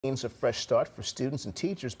Means a fresh start for students and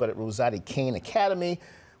teachers, but at Rosati Kain Academy,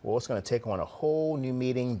 well, it's going to take on a whole new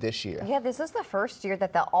meaning this year. Yeah, this is the first year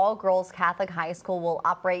that the all-girls Catholic high school will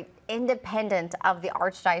operate independent of the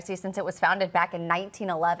archdiocese since it was founded back in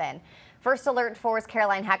 1911. First Alert 4's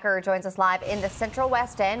Caroline Hecker joins us live in the Central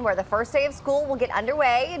West End, where the first day of school will get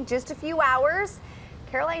underway in just a few hours.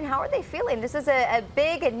 Caroline, how are they feeling? This is a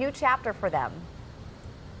big and new chapter for them.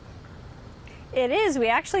 It is. We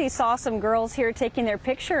actually saw some girls here taking their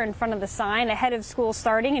picture in front of the sign ahead of school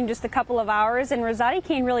starting in just a couple of hours. And Rosati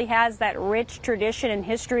Kain really has that rich tradition and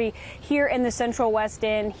history here in the Central West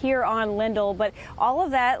End, here on Lindell. But all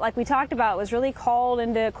of that, like we talked about, was really called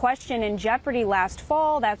into question and jeopardy last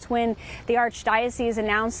fall. That's when the archdiocese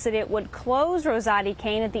announced that it would close Rosati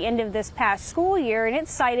Kain at the end of this past school year. And it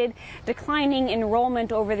cited declining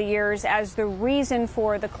enrollment over the years as the reason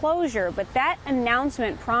for the closure. But that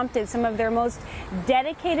announcement prompted some of their most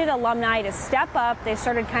dedicated alumni to step up. They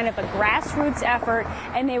started kind of a grassroots effort,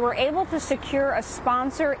 and they were able to secure a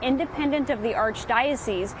sponsor independent of the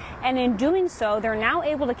archdiocese. And in doing so, they're now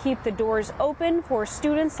able to keep the doors open for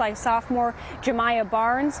students like sophomore Jemiah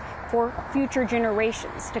Barnes for future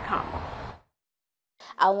generations to come.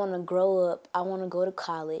 I want to grow up. I want to go to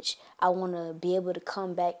college. I want to be able to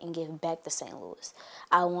come back and give back to St. Louis.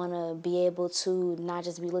 I want to be able to not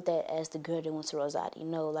just be looked at as the girl that went to Rosati. You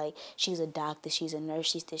know, like, she's a doctor, she's a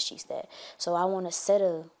nurse, she's this, she's that. So I want to set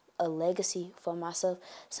a legacy for myself,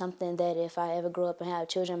 something that if I ever grow up and have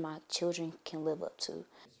children, my children can live up to.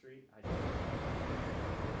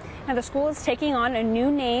 Now, the school is taking on a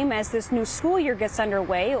new name as this new school year gets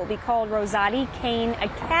underway. It will be called Rosati Kain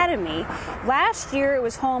Academy. Last year, it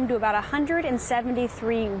was home to about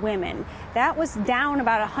 173 women. That was down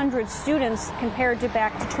about 100 students compared to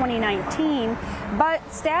back to 2019. But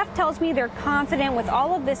staff tells me they're confident with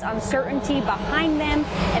all of this uncertainty behind them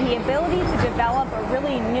and the ability to develop a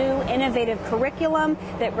really new, innovative curriculum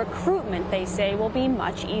that recruitment, they say, will be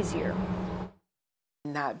much easier.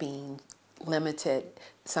 Not being limited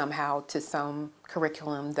somehow to some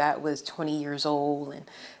curriculum that was 20 years old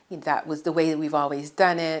and that was the way that we've always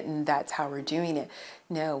done it and that's how we're doing it.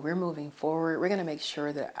 No, we're moving forward. We're going to make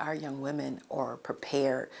sure that our young women are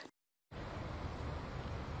prepared.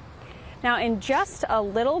 Now, in just a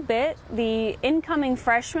little bit, the incoming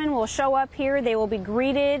freshmen will show up here. They will be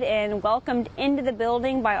greeted and welcomed into the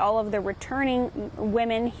building by all of the returning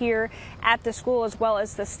women here at the school, as well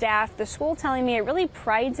as the staff. The school telling me it really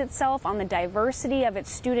prides itself on the diversity of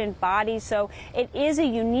its student body, so it is a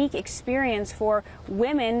unique experience for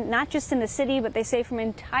women, not just in the city, but they say from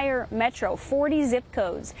entire metro, 40 zip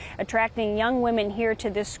codes, attracting young women here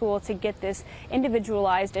to this school to get this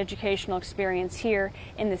individualized educational experience here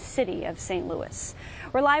in the city of St. Louis.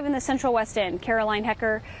 We're live in the Central West End. Caroline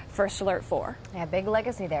Hecker, First Alert 4. Yeah, big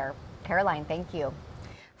legacy there. Caroline, thank you.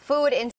 Food in